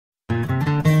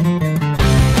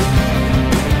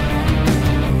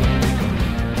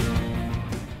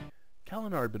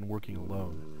Calanar had been working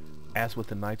alone. As with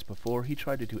the nights before, he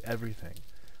tried to do everything.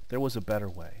 There was a better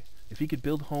way. If he could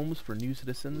build homes for new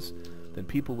citizens, then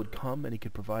people would come and he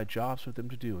could provide jobs for them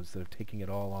to do instead of taking it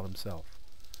all on himself.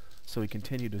 So he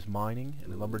continued his mining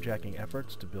and lumberjacking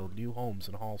efforts to build new homes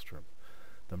in Hallstrom.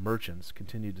 The merchants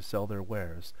continued to sell their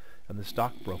wares, and the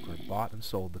stockbroker bought and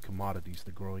sold the commodities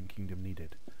the growing kingdom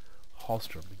needed.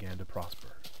 Hallstrom began to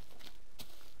prosper.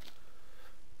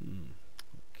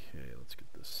 Okay, let's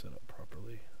get this set up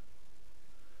properly.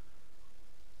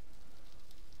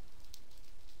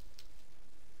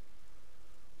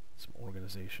 Some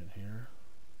organization here.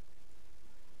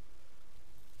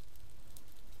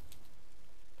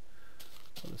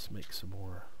 Let us make some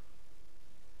more.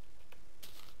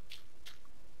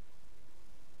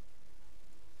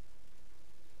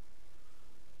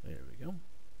 There we go.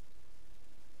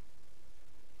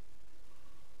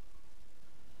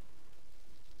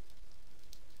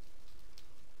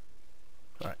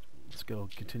 Alright, let's go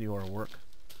continue our work.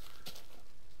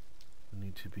 We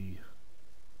need to be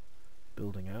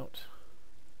building out.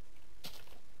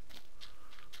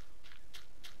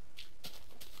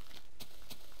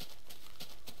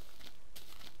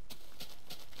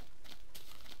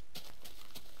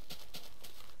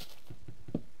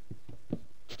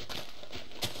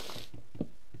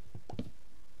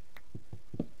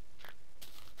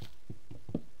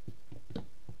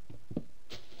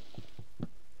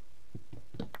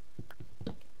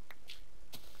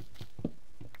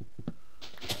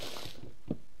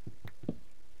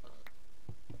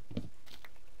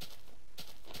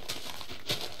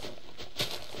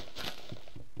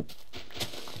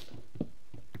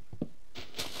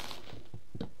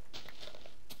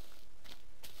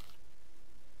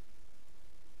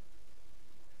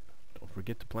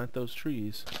 Forget to plant those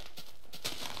trees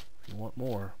if you want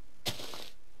more.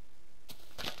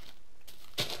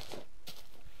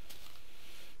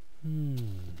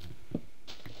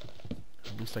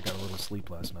 At least I got a little sleep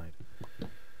last night.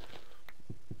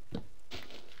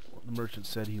 Well, the merchant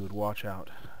said he would watch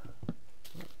out.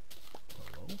 Oh,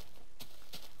 hello.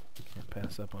 Can't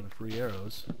pass up on free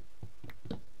arrows.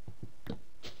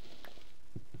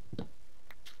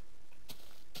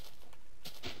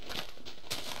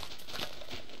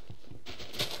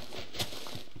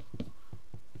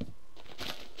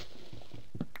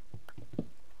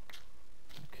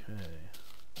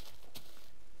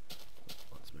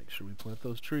 We plant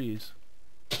those trees.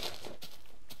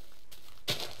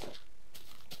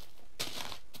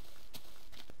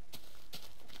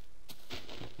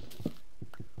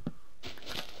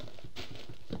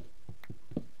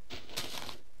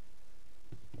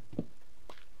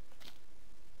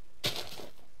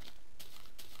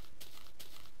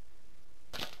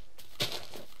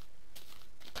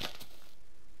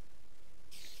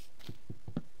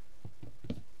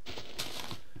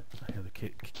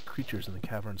 Creatures in the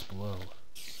caverns below.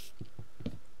 I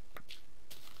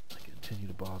continue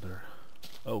to bother.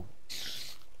 Oh.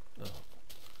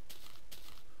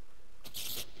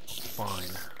 Fine.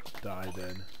 Die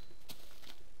then.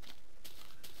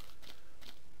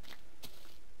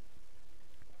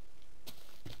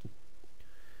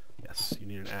 Yes, you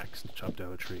need an axe to chop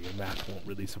down a tree, and that won't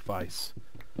really suffice.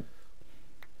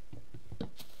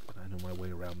 I know my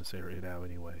way around this area now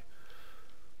anyway.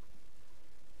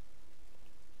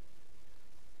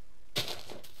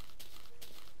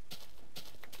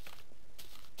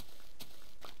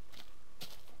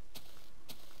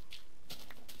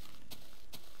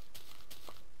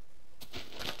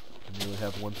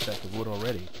 Have one stack of wood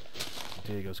already.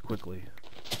 The day goes quickly.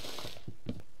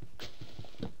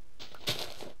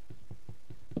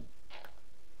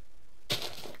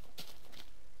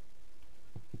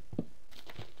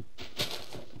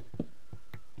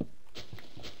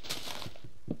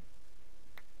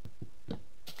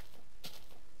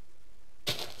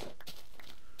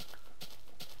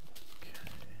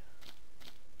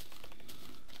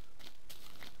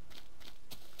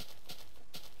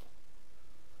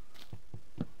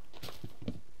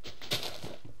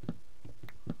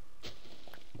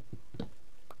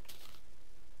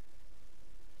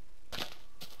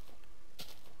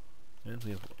 And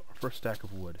we have our first stack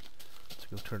of wood. Let's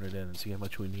go turn it in and see how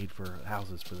much we need for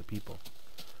houses for the people.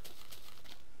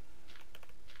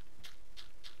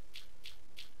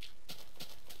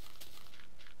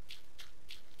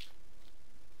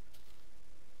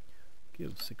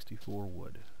 Give 64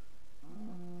 wood.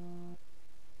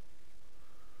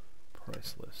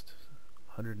 Price list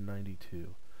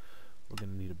 192. We're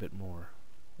going to need a bit more.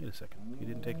 Wait a second. He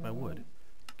didn't take my wood.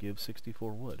 Give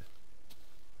 64 wood.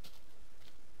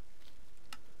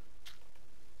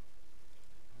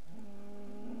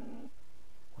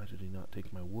 Why did he not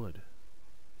take my wood?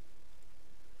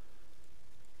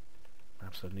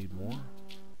 Perhaps I need more. No,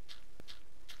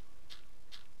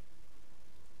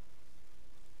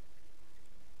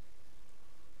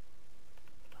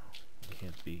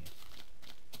 can't be.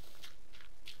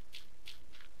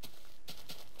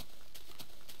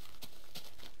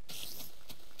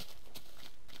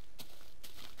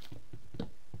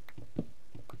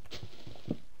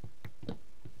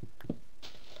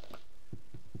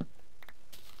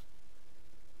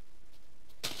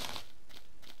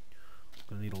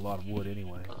 Gonna need a lot of wood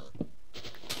anyway.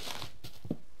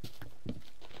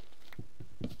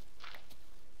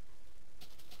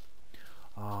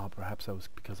 Ah, perhaps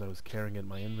because I was carrying it in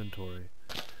my inventory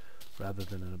rather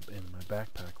than in my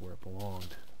backpack where it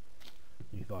belonged.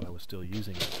 You thought I was still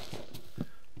using it.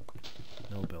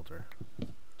 No, builder. Oh,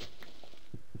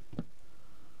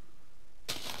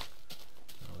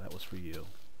 that was for you.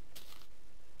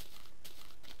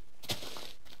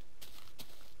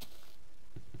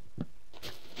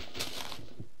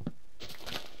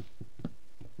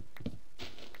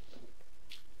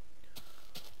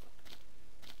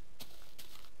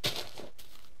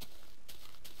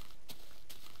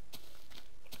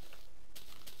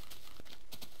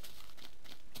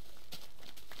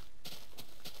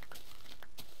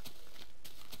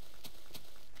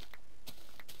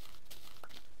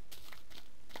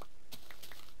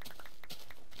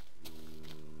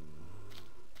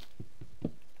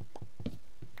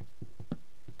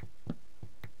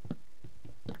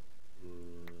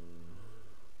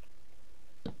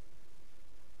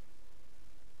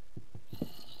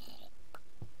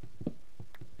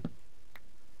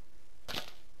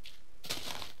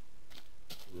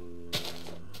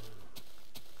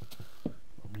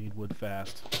 Wood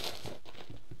fast.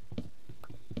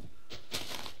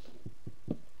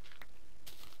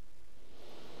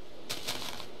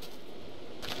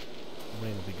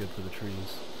 Rain will be good for the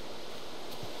trees.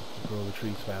 Grow the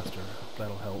trees faster.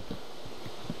 That'll help.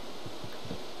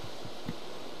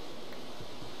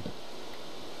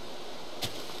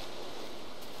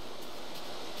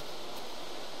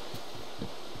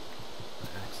 My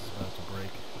axe is about to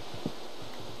break.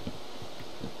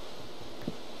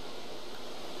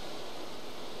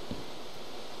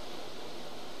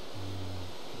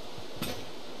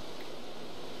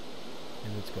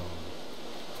 It's gone.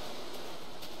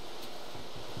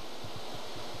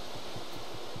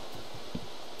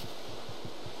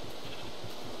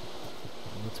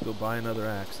 Let's go buy another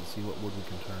axe and see what wood we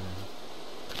can turn in.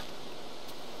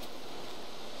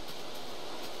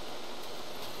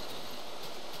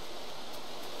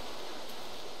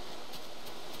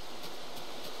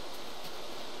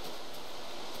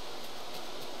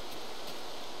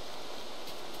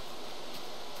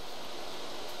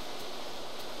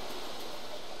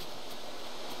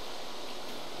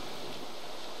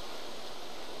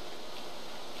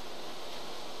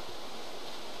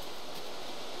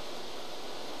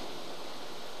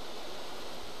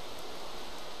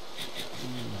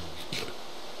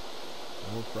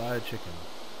 More fried chicken.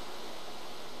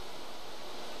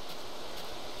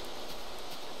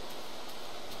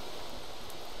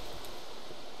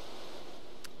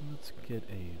 Let's get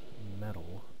a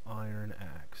metal iron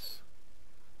axe.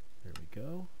 There we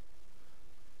go.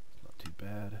 Not too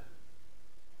bad.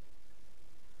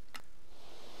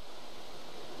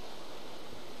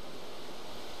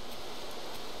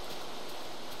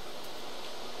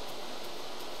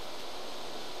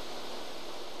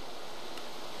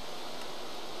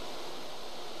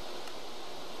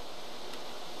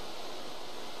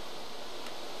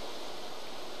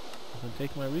 And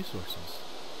take my resources.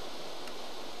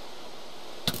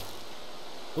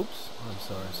 Oops, I'm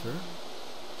sorry, sir.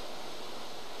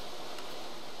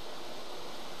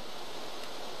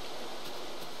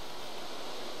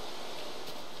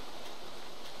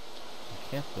 I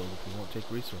can't build if you won't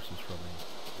take resources from me.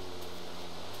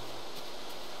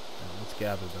 Now, let's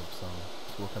gather them some.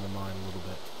 Let's work on the mine a little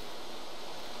bit.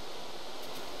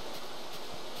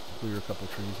 Clear a couple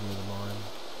trees near the mine.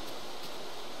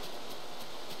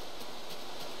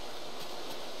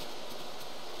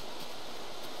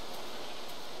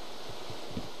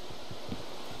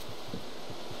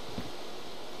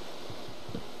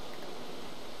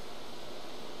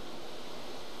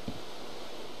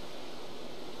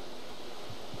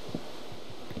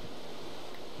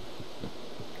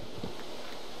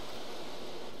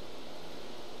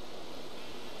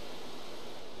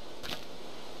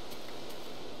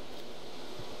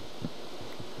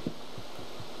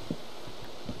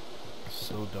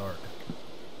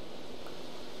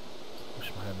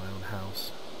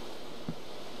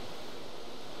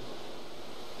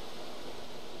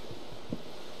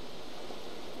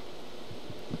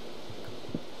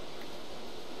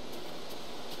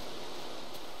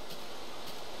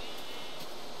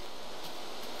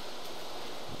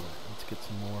 get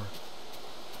some more.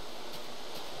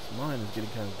 This mine is getting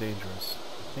kind of dangerous.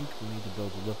 I think we need to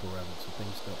build a lip around it so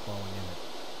things start falling in it.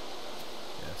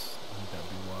 Yes, I think that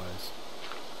would be wise.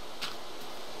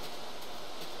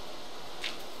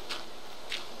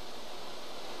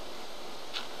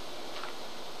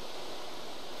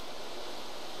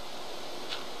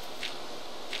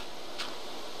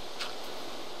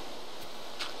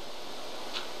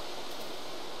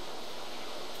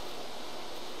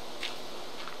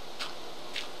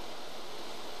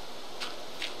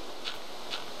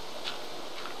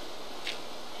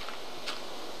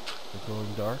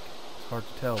 Going dark? It's hard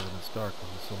to tell when it's dark when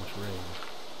there's so much rain.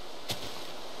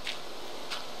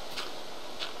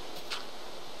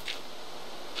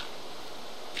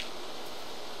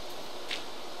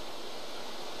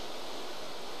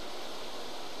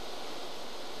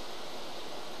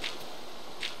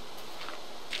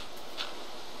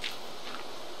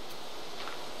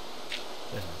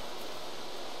 There.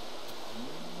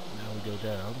 Now we go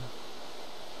down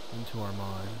into our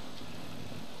mine.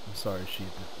 I'm sorry, sheep.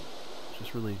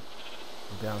 Just really,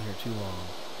 we're down here too long.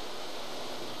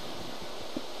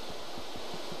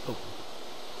 Oh.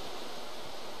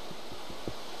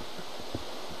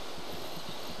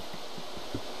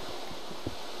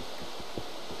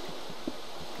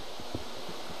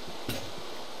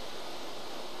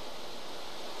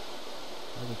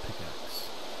 Another pickaxe.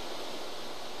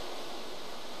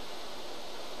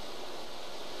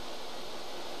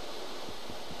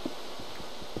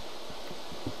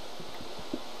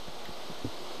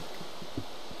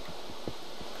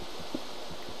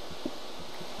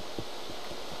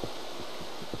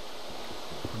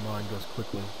 Goes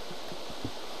quickly.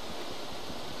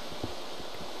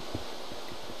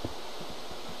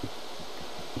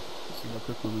 See how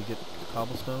quickly we get the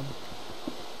cobblestone?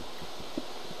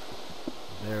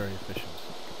 Very efficient.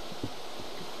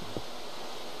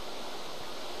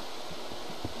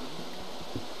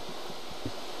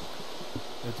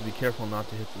 We have to be careful not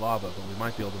to hit the lava, but we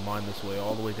might be able to mine this way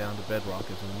all the way down to bedrock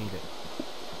as we need it.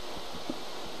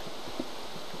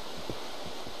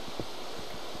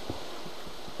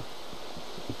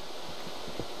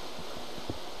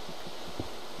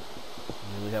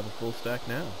 We have a full stack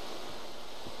now. And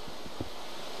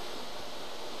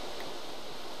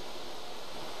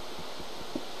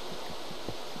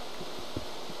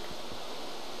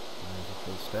there's a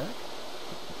full stack.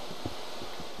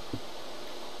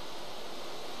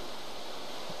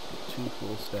 Get 2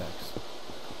 full stacks.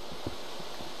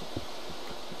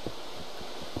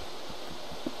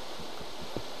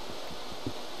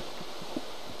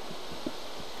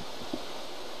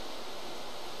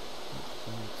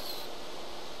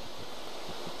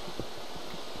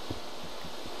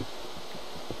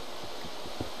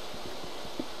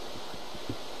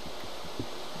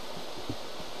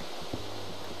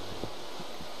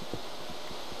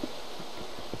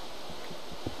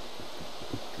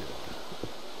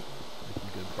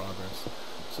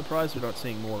 Surprised we're not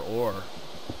seeing more ore or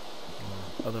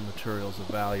other materials of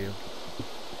value.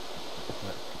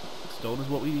 But stone is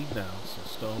what we need now, so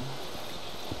stone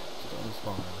is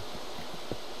fine.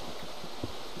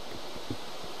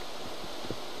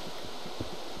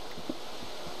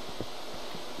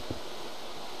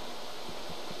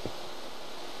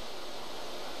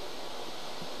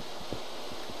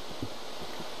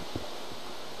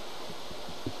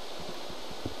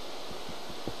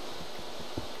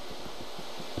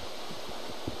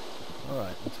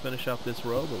 Alright, let's finish out this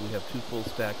row, but we have 2 full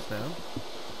stacks now.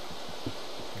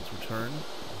 Let's return.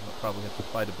 We'll probably have to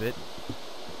fight a bit,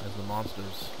 as the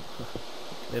monsters,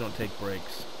 they don't take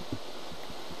breaks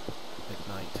at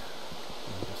night.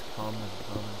 They just come and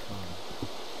come and come.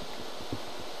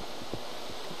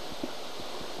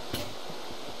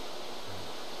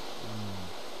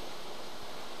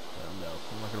 No,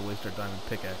 I'm not going to waste our diamond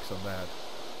pickaxe on that.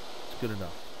 It's good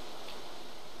enough.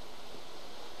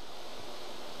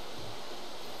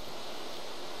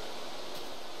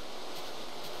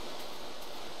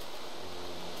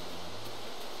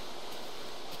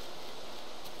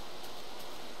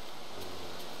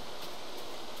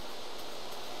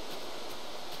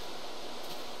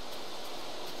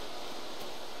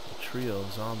 Trio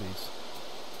of zombies.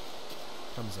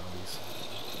 Come zombies.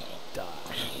 Die.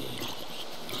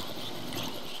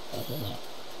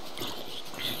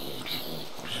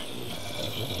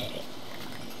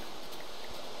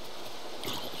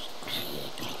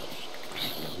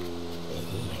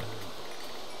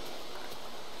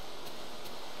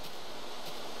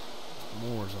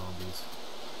 More zombies.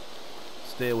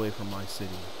 Stay away from my city.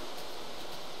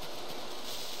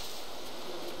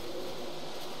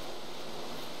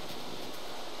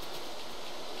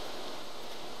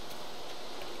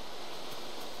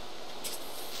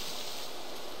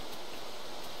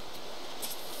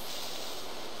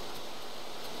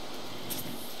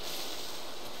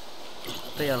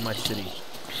 Stay out of my city.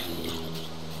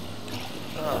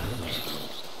 Ugh.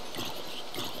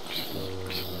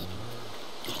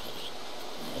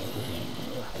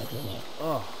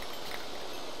 Oh.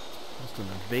 Just an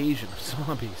invasion of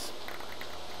zombies.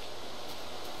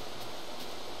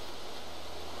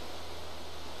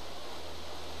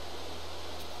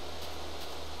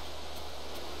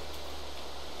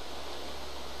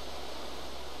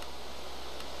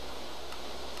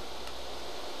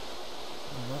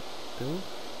 What? Build?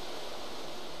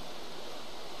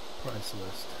 Price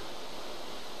list.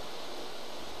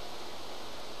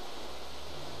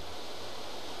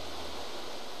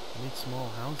 I need small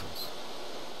houses.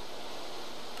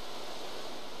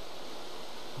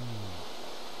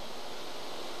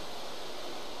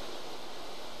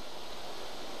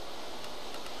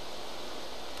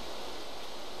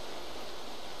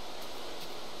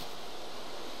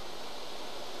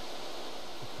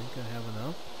 I think I have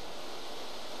enough.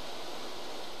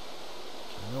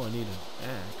 I know I need an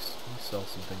axe. Let me sell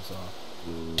some things off.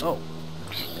 Oh!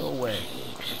 Go away.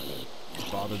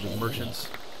 Bother the merchants.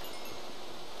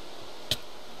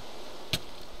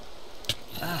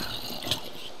 Ah!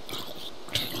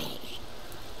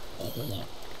 Let's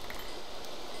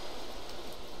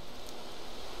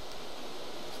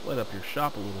light up your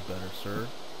shop a little better, sir.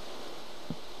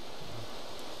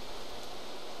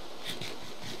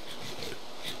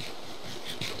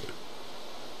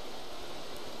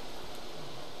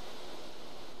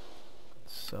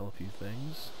 Sell a few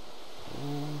things.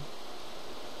 Gold,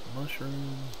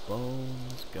 mushrooms,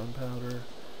 bones, gunpowder,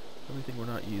 everything we're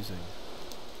not using.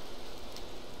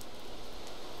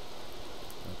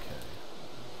 Okay,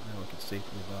 now we can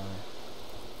safely buy.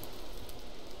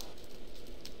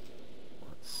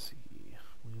 Let's see,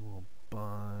 we will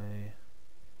buy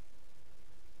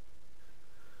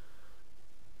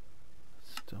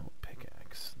stone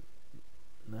pickaxe.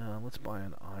 No, let's buy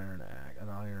an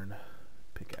iron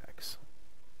pickaxe.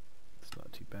 It's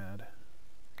not too bad.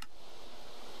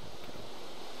 Okay.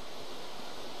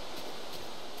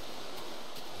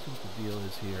 See what the deal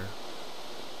is here.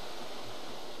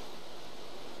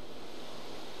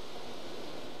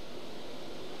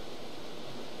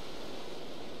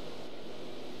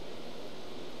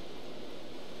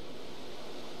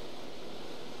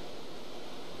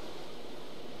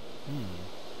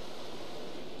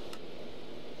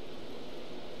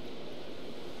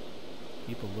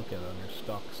 Keep a lookout on your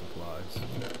stock supplies.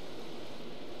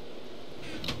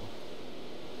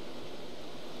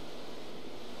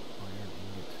 Iron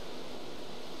ingot.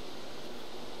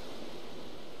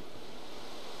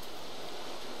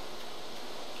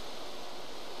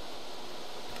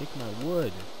 Take my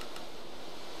wood.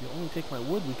 If you only take my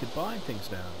wood, we could buy things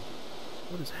down.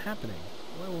 What is happening?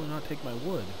 Why will we not take my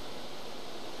wood?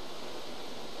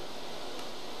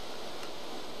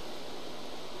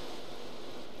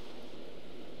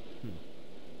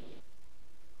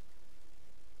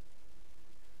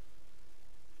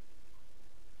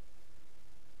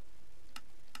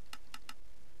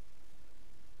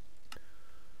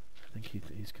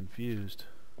 He's confused.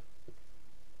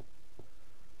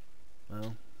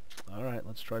 Well, alright,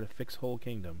 let's try to fix whole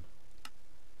kingdom.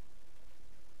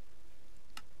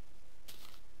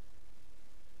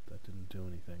 That didn't do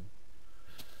anything.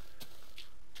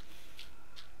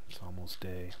 It's almost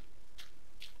day.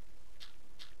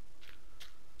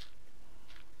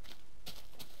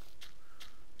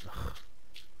 Ugh.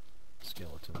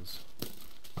 Skeletons.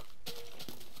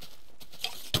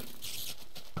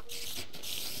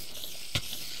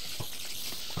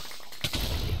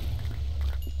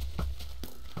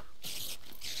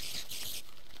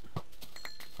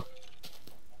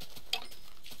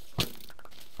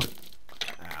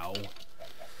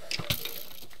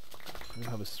 I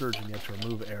don't have a surgeon yet to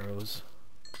remove arrows.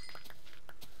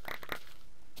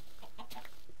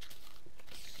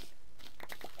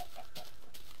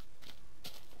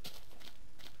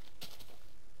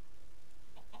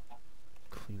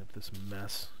 Clean up this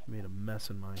mess. Made a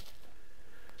mess in my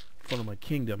front of my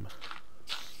kingdom.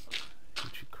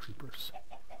 Hate you creepers.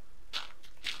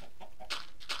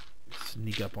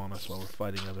 Sneak up on us while we're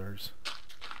fighting others.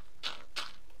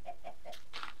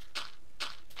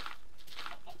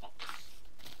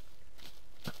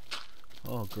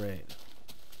 Oh, great.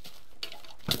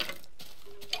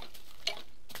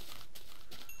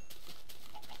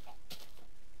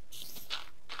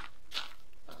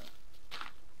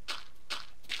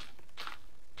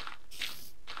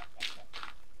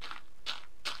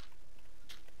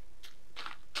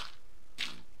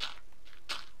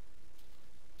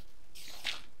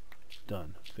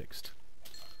 Done. Fixed.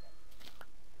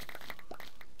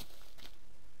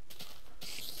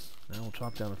 Now we'll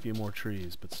chop down a few more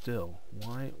trees, but still,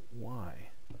 why? Why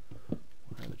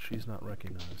are the trees not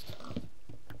recognized?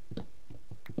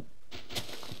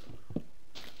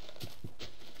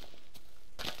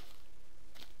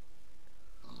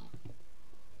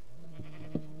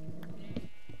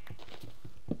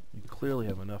 You clearly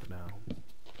have enough now.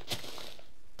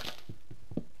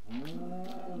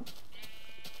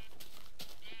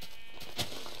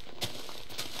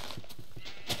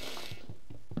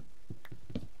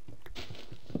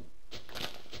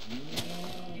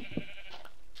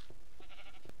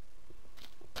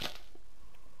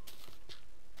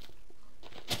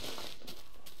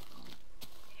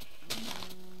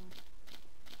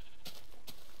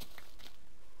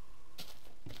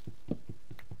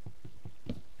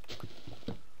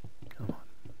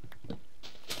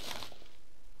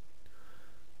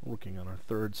 Working on our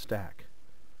third stack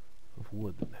of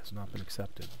wood that has not been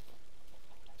accepted.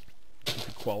 Think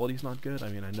the quality's not good? I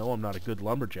mean, I know I'm not a good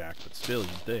lumberjack, but still, you'd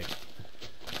think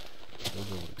those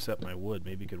that would accept my wood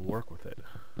maybe could work with it.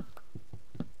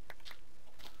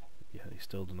 Yeah, he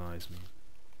still denies me.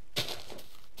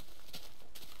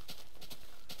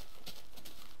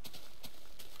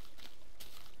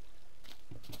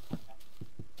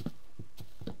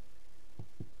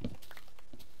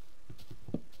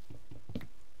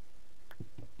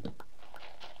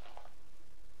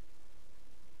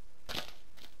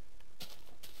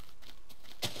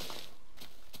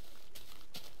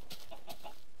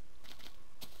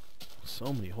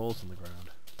 So many holes in the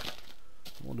ground.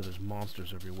 No wonder there's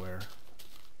monsters everywhere.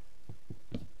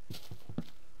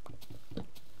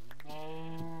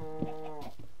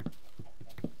 Our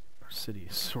city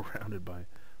is surrounded by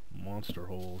monster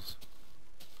holes.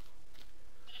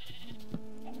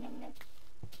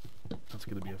 That's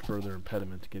going to be a further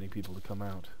impediment to getting people to come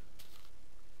out.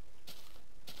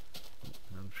 Oh,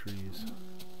 no trees.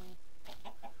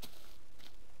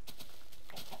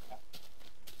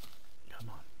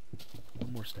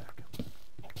 One more stack.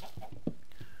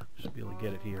 Should be able to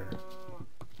get it here.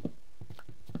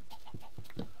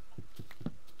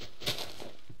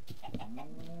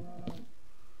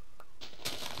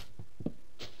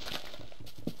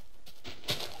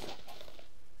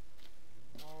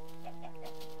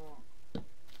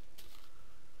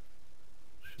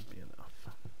 Should be enough.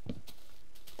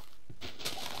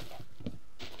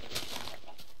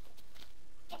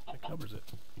 That covers it.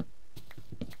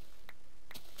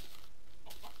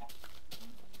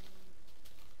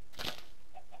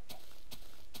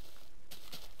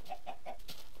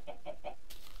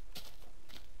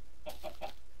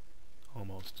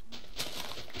 Almost.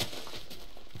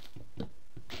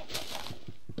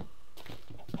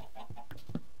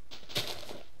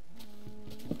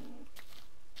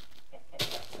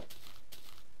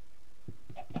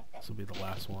 This will be the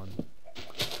last one.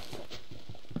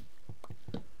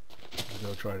 We'll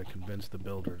go try to convince the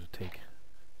builder to take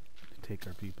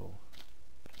our people.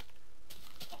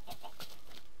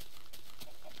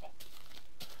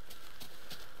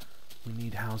 We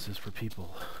need houses for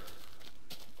people.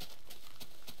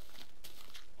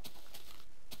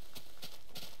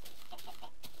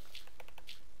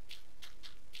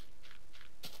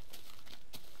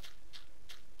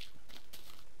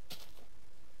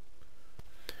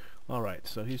 Alright,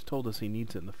 so he's told us he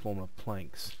needs it in the form of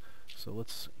planks. So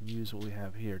let's use what we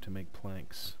have here to make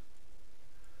planks.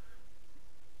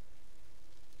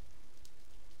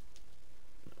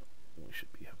 We should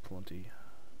have plenty.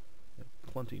 We have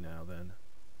plenty now then.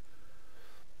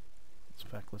 In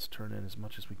fact, let's turn in as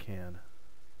much as we can.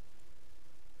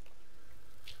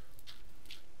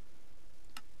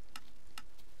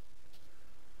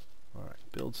 Alright,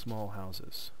 build small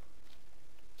houses.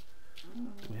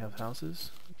 Do we have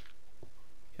houses?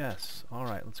 Yes.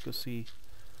 Alright, let's go see.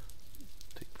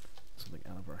 Take something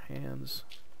out of our hands.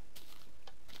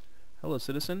 Hello,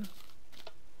 citizen.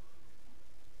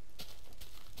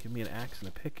 Give me an axe and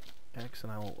a pickaxe,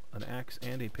 and I will an axe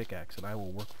and a pickaxe, and I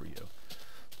will work for you.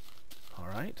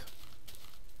 Alright.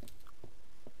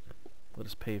 Let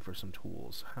us pay for some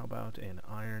tools. How about an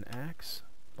iron axe,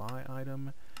 buy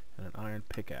item, and an iron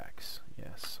pickaxe?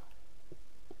 Yes.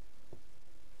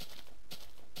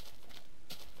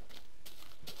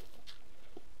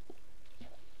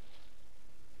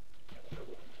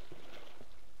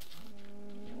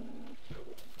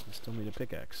 Still need a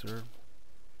pickaxe, sir.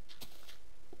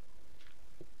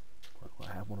 Will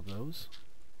I have one of those?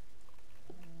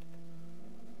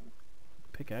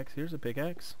 Pickaxe? Here's a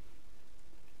pickaxe.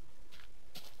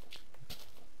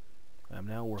 I am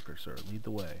now a worker, sir. Lead the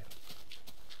way.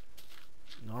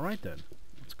 Alright then.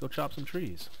 Let's go chop some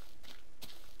trees.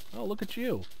 Oh, look at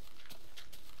you.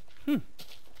 I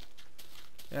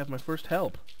have my first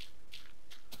help.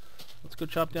 Let's go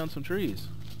chop down some trees.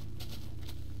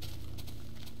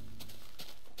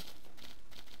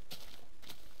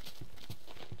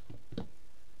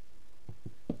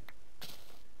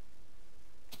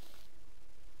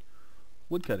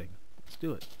 Wood cutting. Let's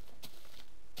do it.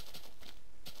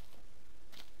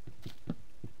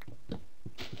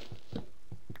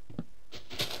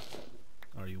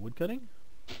 Are you wood cutting?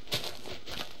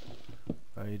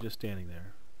 Or are you just standing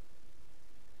there?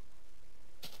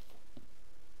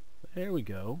 There we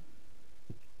go.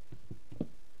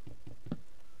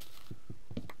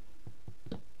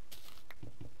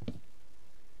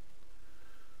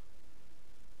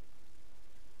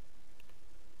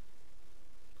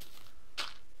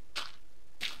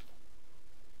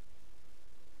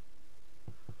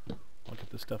 Look at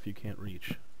the stuff you can't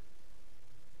reach.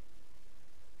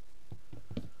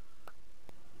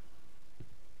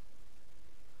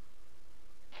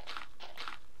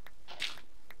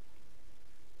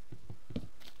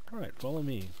 Alright, follow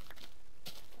me.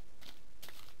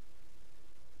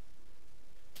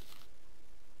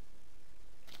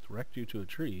 Direct you to a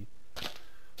tree.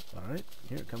 Alright,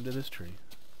 here, come to this tree.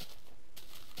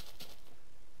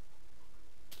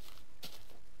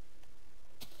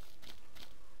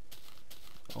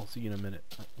 I'll see you in a minute.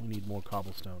 We need more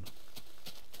cobblestone.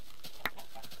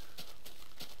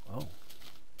 Oh.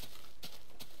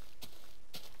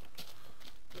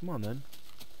 Come on then.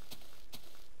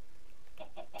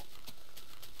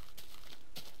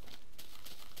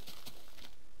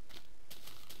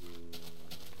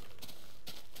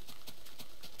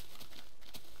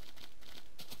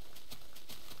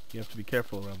 You have to be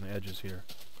careful around the edges here.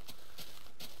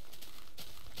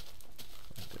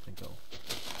 I think I'll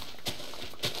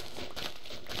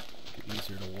get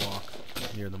easier to walk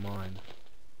near the mine.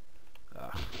 I'll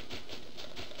have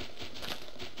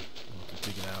to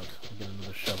dig it out. I'll get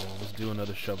another shovel. Let's do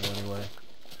another shovel anyway.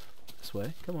 This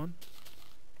way. Come on.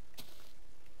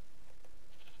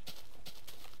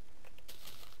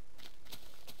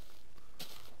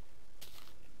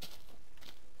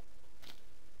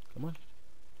 Come on.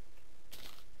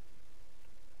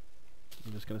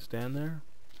 I'm just gonna stand there.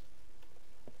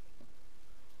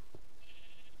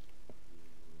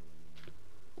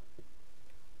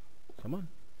 Come on.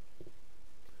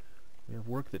 We have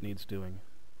work that needs doing.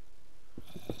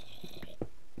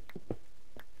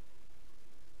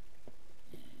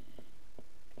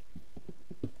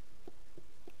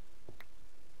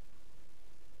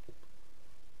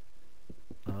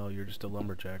 Oh, you're just a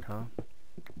lumberjack, huh?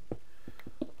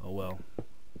 Oh well.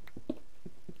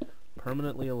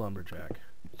 Permanently a lumberjack.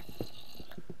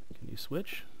 Can you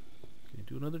switch? Can you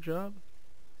do another job?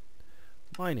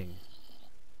 Mining.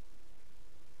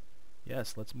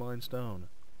 Yes, let's mine stone.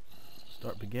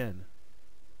 Start begin.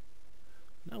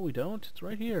 No, we don't. It's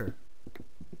right here.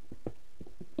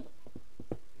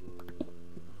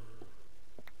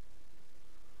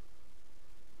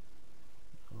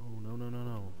 Oh, no, no, no,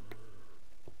 no.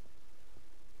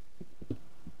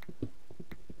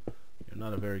 You're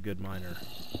not a very good miner.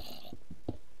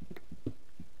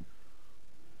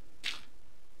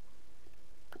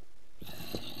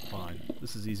 Fine.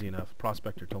 This is easy enough.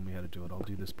 Prospector told me how to do it. I'll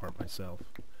do this part myself.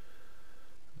 How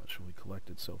much have we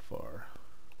collected so far?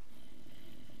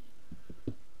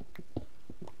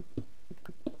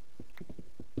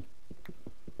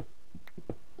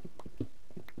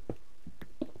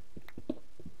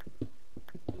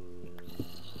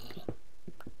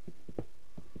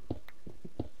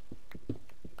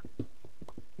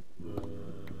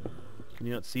 Can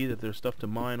you not see that there's stuff to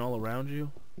mine all around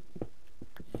you?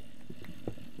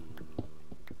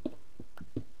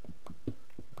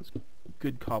 That's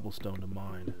good cobblestone to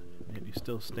mine, yet you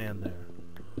still stand there.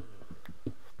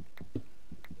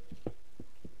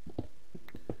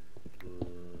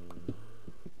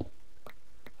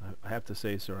 I have to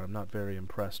say, sir, I'm not very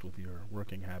impressed with your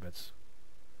working habits.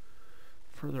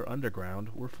 Further underground,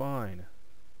 we're fine.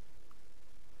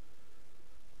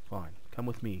 Fine. Come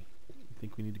with me. You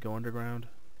think we need to go underground?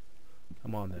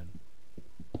 Come on then.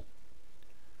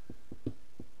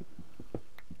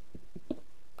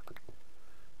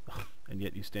 And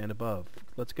yet you stand above.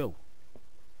 Let's go.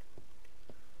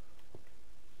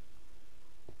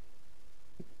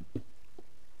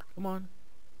 Come on.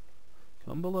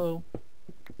 Come below.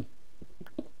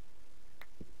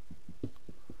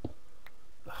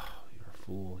 Oh, you're a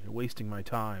fool. You're wasting my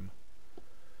time.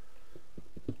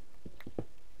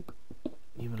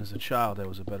 Even as a child, I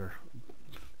was a better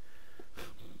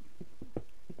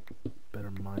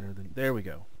miner than... There we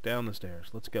go. Down the stairs.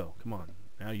 Let's go. Come on.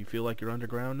 Now you feel like you're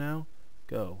underground now?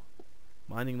 Go.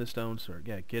 Mining the stone, sir.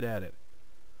 Yeah, get at it.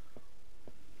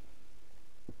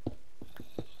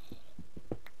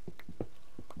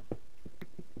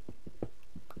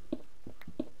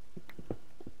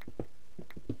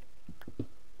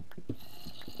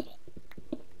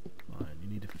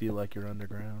 feel like you're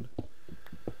underground.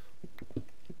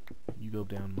 You go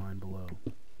down mine below.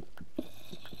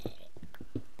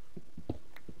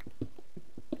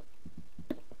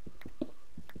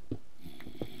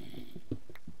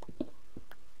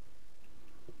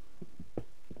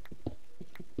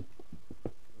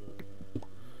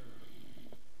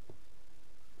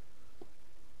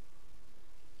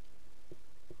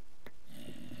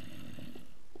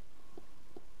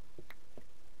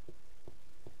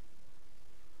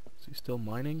 Is he still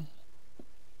mining?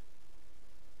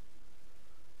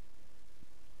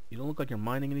 You don't look like you're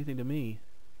mining anything to me.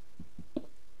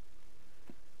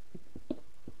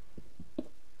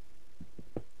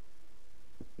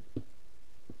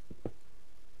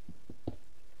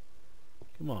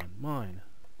 Come on, mine.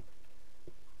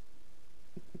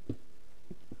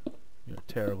 You're a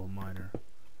terrible miner.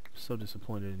 So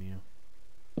disappointed in you.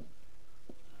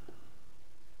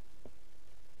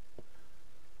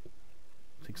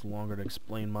 Takes longer to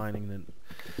explain mining than...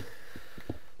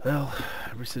 Well,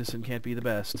 every citizen can't be the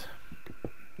best.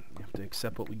 You have to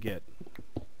accept what we get.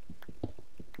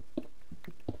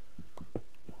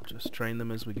 We'll just train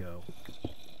them as we go.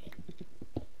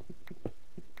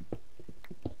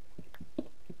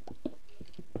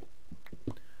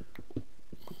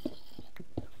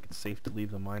 It's safe to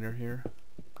leave the miner here.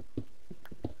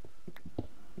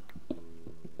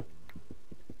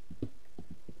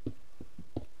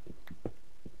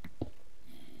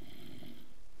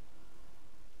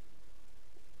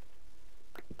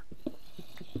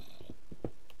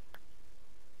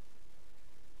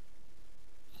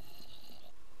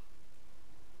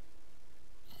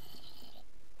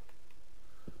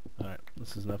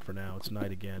 This is enough for now. It's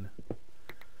night again.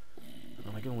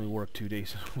 And I can only work 2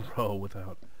 days in a row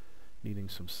without needing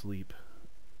some sleep.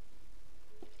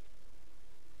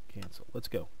 Cancel. Let's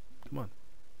go. Come on.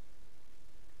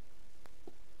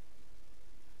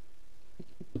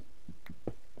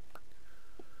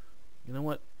 You know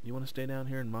what? You want to stay down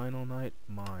here and mine all night?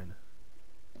 Mine.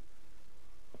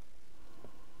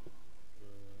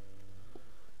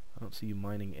 I don't see you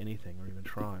mining anything or even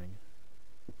trying.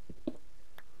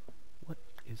 What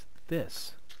is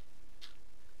this?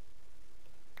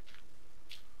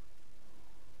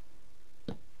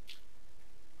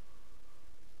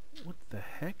 What the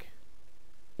heck?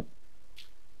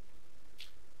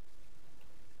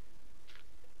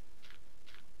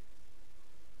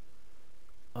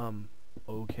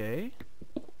 Okay.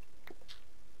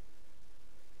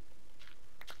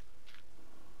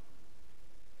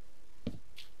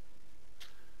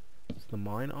 It's the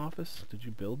mine office? Did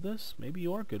you build this? Maybe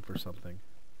you are good for something.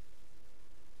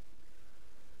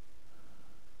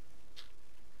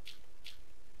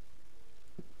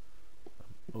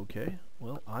 Okay,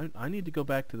 well, I need to go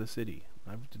back to the city.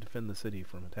 I have to defend the city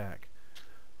from attack.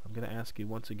 I'm going to ask you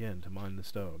once again to mine the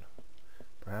stone.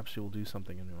 Perhaps you will do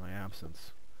something in my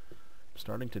absence. I'm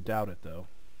starting to doubt it, though.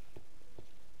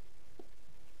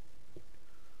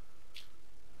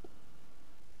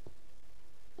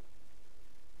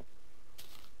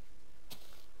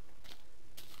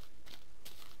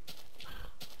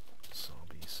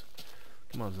 Zombies.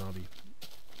 Come on, zombie.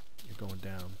 You're going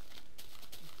down.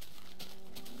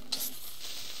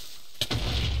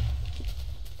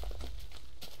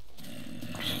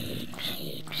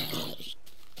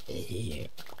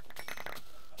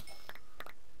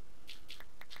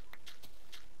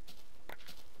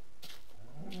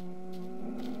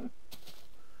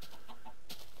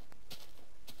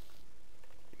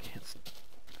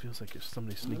 Feels like there's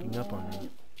somebody sneaking up on me.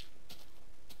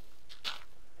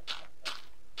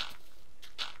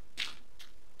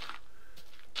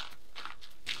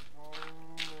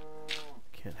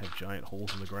 Can't have giant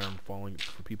holes in the ground falling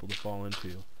for people to fall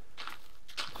into.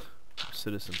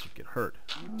 Citizens would get hurt.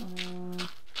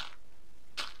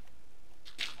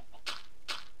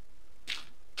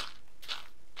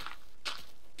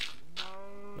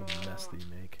 What a mess they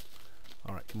make.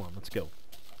 Alright, come on, let's go.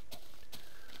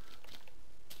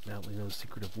 Now that we know the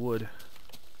secret of wood,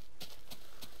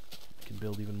 we can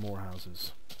build even more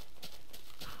houses.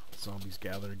 Zombies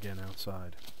gather again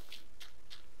outside.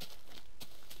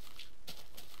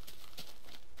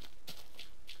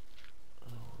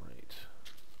 Alright.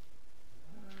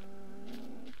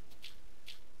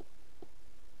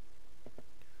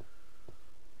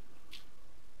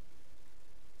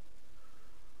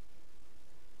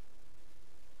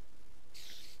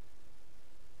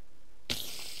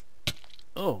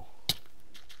 Oh!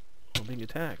 We're being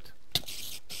attacked.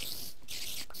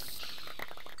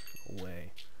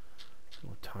 Away.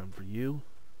 No time for you.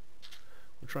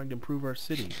 We're trying to improve our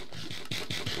city.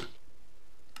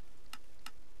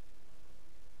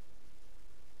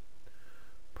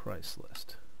 Price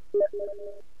list.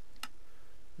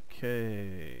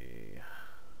 Okay.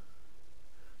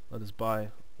 Let us buy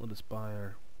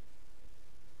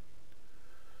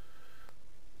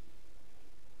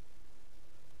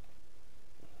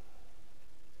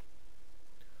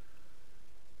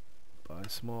our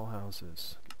small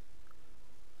houses.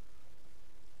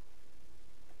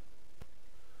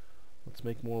 Let's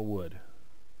make more wood.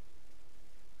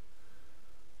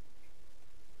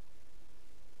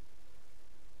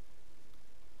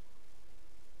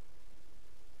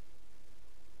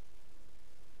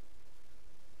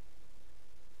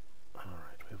 Alright,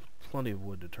 we have plenty of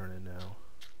wood to turn in now.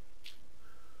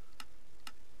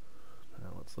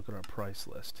 Now let's look at our price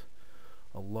list.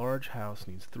 A large house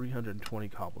needs 320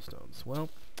 cobblestones. Well,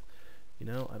 you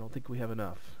know, I don't think we have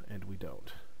enough, and we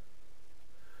don't.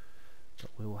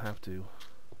 But we will have to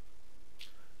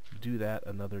do that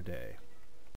another day.